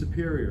going to be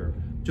superior.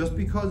 Just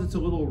because it's a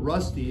little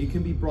rusty, it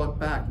can be brought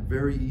back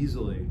very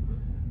easily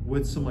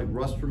with some like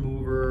rust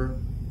remover,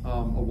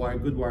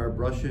 good wire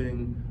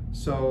brushing.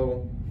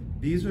 So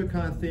these are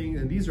kind of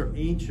things, and these are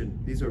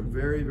ancient. These are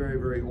very, very,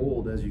 very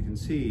old, as you can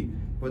see,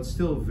 but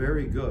still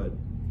very good.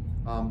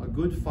 A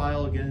good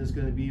file, again, is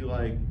going to be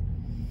like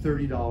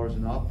 $30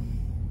 and up.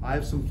 I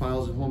have some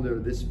files at home that are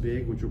this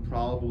big, which are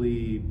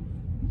probably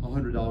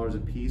 $100 a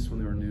piece when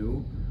they were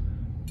new.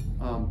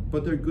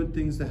 But they're good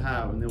things to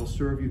have, and they'll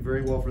serve you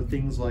very well for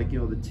things like, you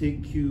know, the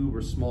TIG cube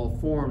or small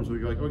forms where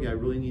you're like, okay, I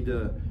really need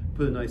to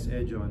put a nice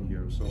edge on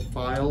here. So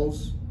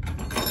files,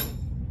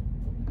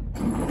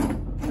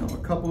 you know, a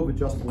couple of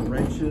adjustable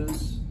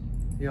wrenches,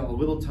 you know, a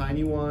little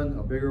tiny one,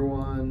 a bigger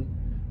one,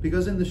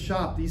 because in the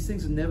shop, these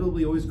things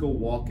inevitably always go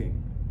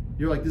walking.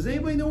 You're like, does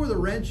anybody know where the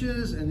wrench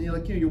is? And you're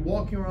like, you know, you're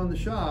walking around the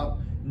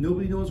shop,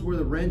 nobody knows where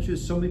the wrench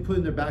is. Somebody put it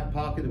in their back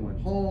pocket and went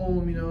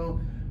home, you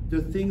know. there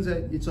are things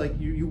that it's like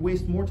you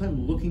waste more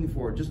time looking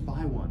for it, just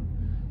buy one.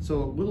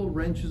 So little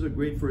wrenches are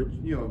great for,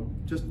 you know,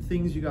 just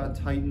things you gotta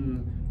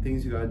tighten,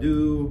 things you gotta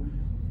do,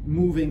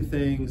 moving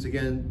things.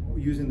 Again,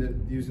 using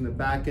the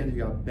back end,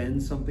 you gotta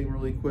bend something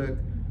really quick,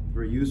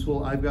 very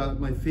useful. I've got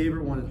my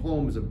favorite one at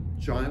home is a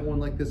giant one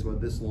like this, about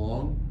this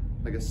long,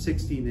 like a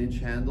 16-inch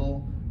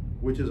handle,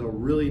 which is a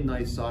really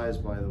nice size,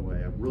 by the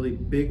way. A really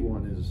big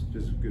one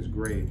is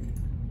great.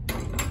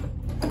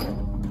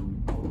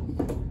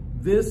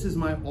 This is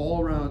my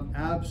all-around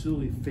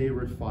absolutely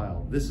favorite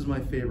file. This is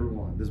my favorite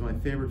one. This is my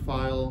favorite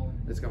file.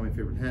 It's got my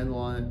favorite handle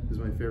on it. This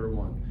is my favorite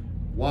one.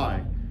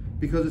 Why?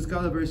 Because it's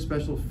got a very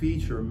special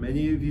feature.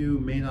 Many of you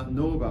may not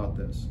know about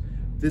this.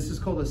 This is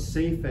called a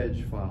safe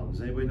edge file.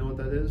 Does anybody know what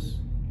that is?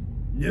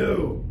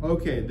 No.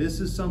 Okay, this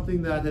is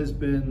something that has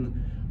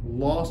been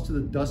lost to the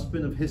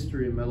dustbin of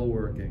history in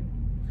metalworking.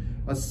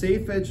 A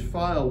safe edge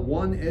file,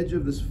 one edge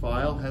of this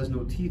file has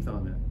no teeth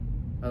on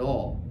it at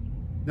all.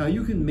 Now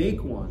you can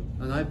make one,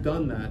 and I've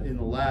done that in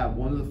the lab.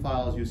 One of the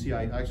files you see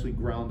I actually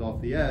ground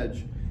off the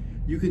edge.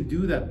 You can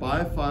do that. Buy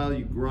a file,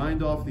 you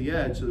grind off the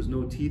edge so there's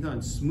no teeth on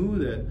it,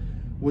 smooth it.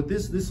 What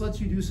this lets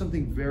you do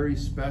something very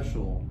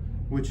special,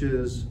 which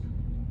is,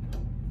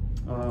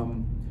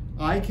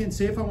 I can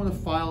say if I want to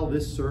file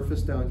this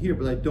surface down here,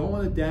 but I don't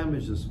want to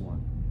damage this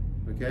one,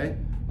 okay?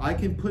 I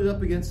can put it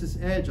up against this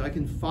edge. I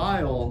can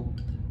file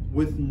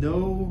with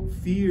no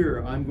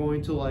fear I'm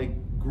going to like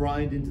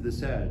grind into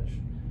this edge.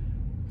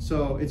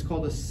 So it's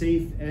called a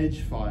safe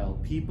edge file.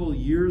 People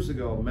years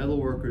ago,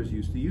 metalworkers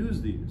used to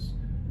use these.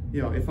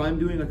 You know, if I'm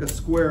doing like a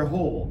square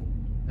hole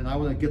and I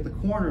want to get the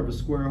corner of a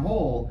square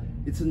hole,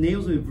 it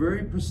enables me to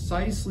very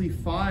precisely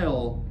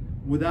file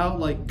without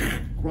like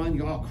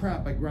grinding, oh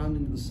crap, I ground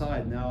into the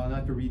side, now I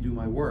have to redo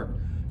my work.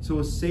 So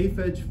a safe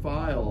edge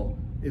file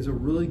is a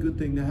really good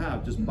thing to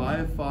have. Just buy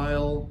a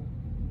file,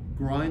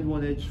 grind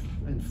one edge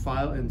and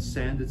file and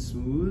sand it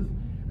smooth,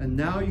 and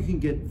now you can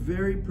get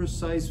very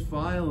precise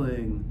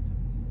filing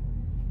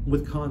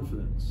with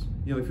confidence.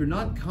 You know, if you're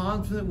not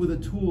confident with a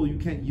tool, you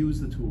can't use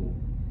the tool,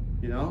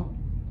 you know?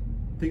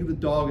 Think of the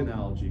dog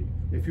analogy.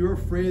 If you're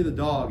afraid of the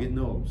dog, it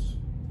knows.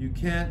 You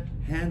can't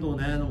handle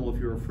an animal if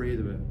you're afraid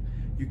of it.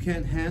 You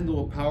can't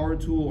handle a power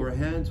tool or a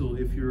hand tool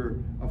if you're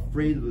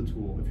afraid of the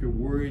tool, if you're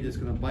worried it's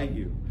gonna bite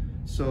you.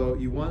 So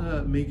you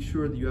wanna make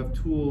sure that you have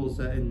tools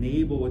that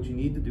enable what you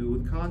need to do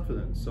with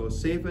confidence. So a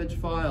safe edge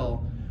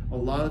file, a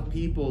lot of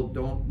people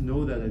don't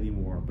know that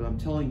anymore, but I'm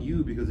telling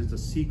you because it's a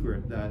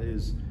secret that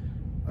is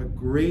a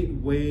great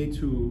way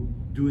to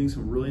doing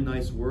some really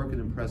nice work and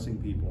impressing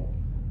people.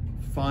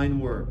 Fine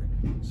work.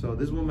 So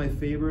this is one of my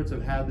favorites.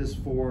 I've had this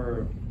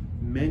for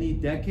many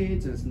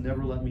decades and it's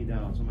never let me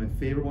down. So my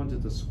favorite ones,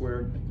 it's a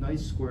square,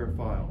 nice square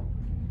file.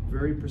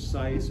 Very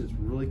precise, it's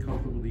really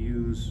comfortable to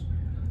use.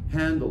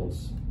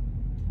 Handles.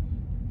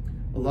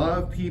 A lot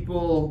of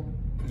people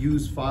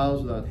use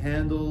files without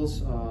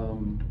handles.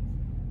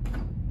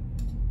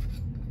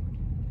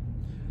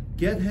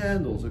 Get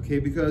handles, okay,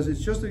 because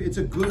it's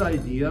a good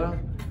idea.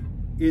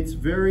 It's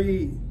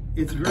very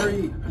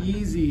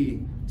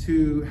easy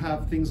to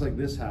have things like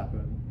this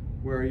happen,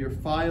 where you're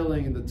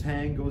filing and the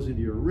tang goes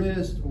into your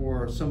wrist,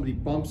 or somebody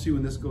bumps you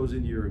and this goes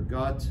into your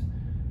gut.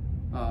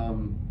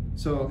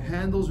 So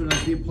handles are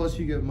not good, plus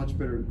you get much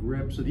better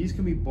grip. So these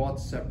can be bought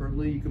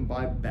separately. You can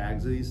buy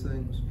bags of these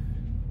things.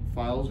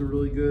 Files are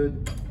really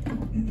good.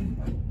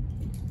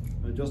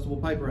 An adjustable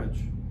pipe wrench.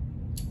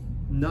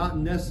 Not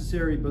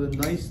necessary, but a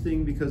nice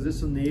thing because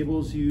this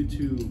enables you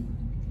to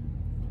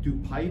do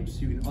pipes.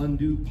 You can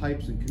undo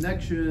pipes and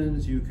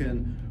connections. You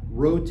can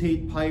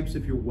rotate pipes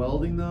if you're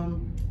welding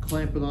them.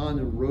 Clamp it on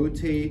and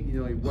rotate. You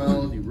know, you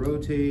weld, you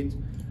rotate.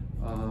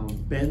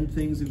 Bend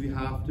things if you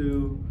have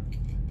to.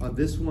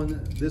 This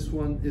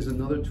one is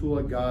another tool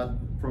I got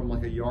from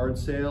like a yard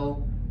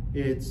sale.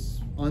 It's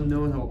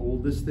unknown how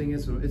old this thing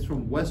is. It's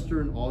from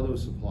Western Auto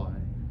Supply.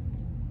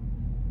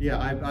 Yeah,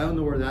 I don't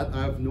know where that,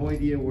 I have no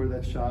idea where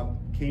that shop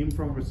came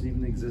from or it's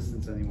even in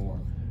existence anymore.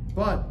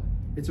 But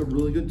it's a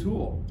really good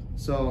tool.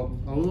 So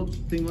a little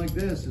thing like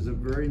this is a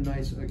very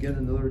nice, again,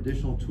 another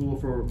additional tool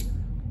for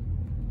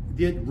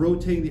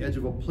rotating the edge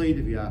of a plate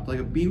if you have. Like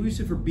a beam, we use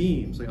it for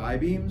beams, like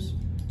I-beams.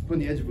 Put on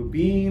the edge of a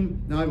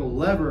beam, now I have a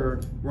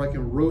lever where I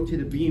can rotate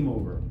a beam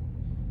over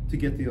to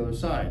get the other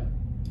side.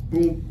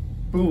 Boom,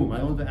 boom. I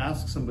don't have to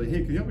ask somebody,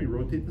 hey, can you help me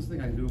rotate this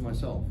thing? I can do it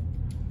myself.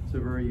 So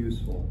very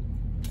useful.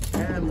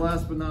 And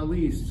last but not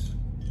least,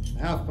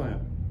 half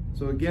clamp.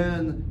 So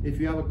again, if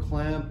you have a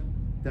clamp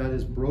that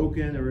is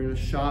broken or in a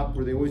shop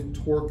where they always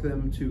torque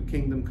them to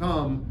kingdom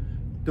come,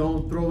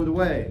 don't throw it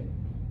away.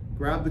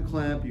 Grab the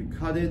clamp, you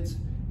cut it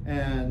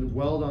and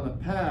weld on a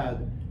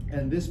pad,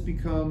 and this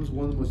becomes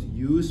one of the most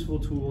useful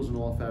tools in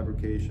all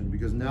fabrication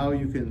because now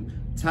you can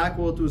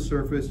tackle it to a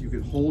surface, you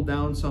can hold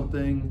down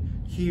something.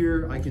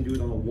 Here, I can do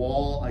it on a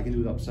wall, I can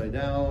do it upside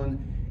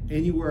down.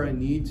 Anywhere I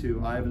need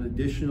to, I have an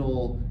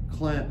additional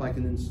clamp I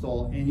can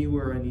install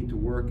anywhere I need to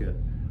work it.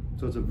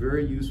 So it's a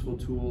very useful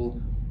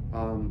tool.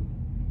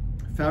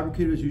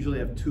 Fabricators usually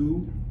have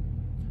two.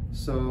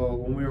 So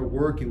when we were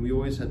working, we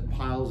always had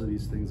piles of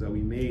these things that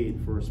we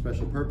made for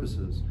special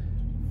purposes.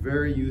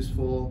 Very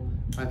useful.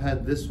 I've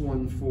had this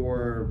one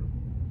for,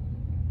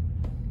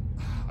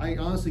 I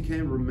honestly can't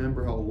even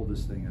remember how old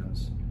this thing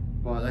is.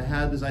 But I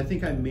had this, I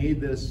think I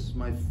made this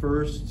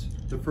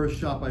the first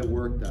shop I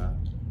worked at.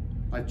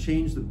 I've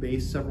changed the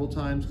base several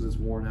times because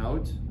it's worn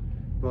out.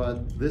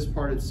 But this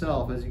part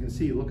itself, as you can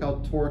see, look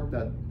how torqued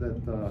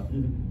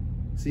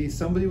see,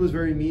 somebody was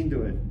very mean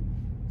to it.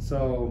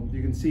 So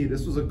you can see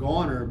this was a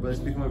goner, but it's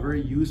become a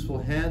very useful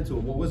hand tool.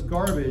 What was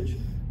garbage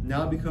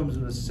now becomes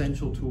an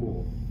essential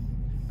tool.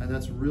 And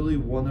that's really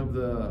one of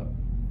the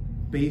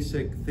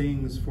basic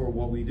things for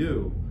what we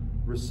do.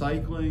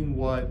 Recycling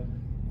what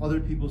other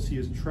people see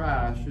as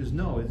trash is,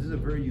 no, this is a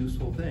very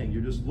useful thing.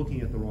 You're just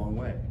looking at the wrong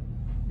way.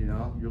 You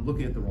know, you're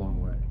looking at the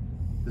wrong way.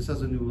 This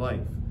has a new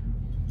life.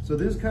 So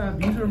these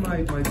are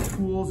my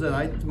tools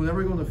that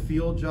whenever I go on a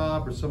field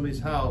job or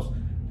somebody's house,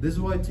 this is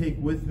what I take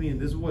with me, and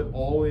this is what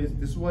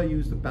I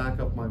use to back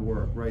up my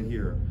work right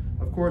here.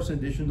 Of course, in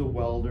addition to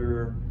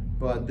welder,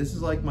 but this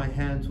is like my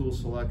hand tool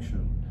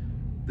selection.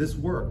 This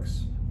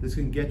works. This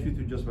can get you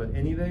through just about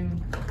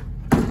anything.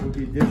 With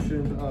the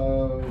addition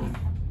of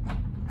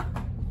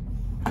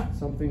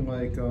something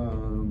like,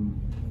 you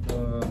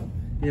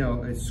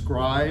know, a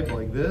scribe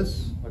like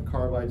this, a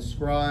carbide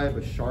scribe,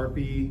 a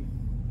Sharpie,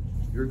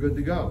 you're good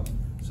to go.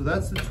 So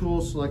that's the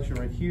tool selection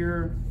right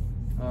here.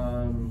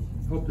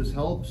 Hope this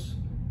helps.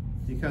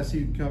 You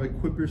kind of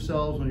equip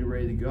yourselves when you're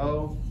ready to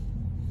go.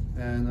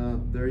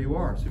 And there you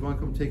are. So if you want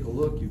to come take a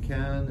look, you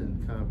can,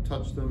 and kind of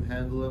touch them,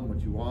 handle them,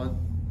 what you want.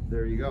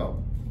 There you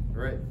go.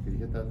 All right, can you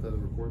hit that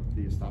record,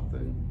 the stop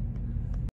thing?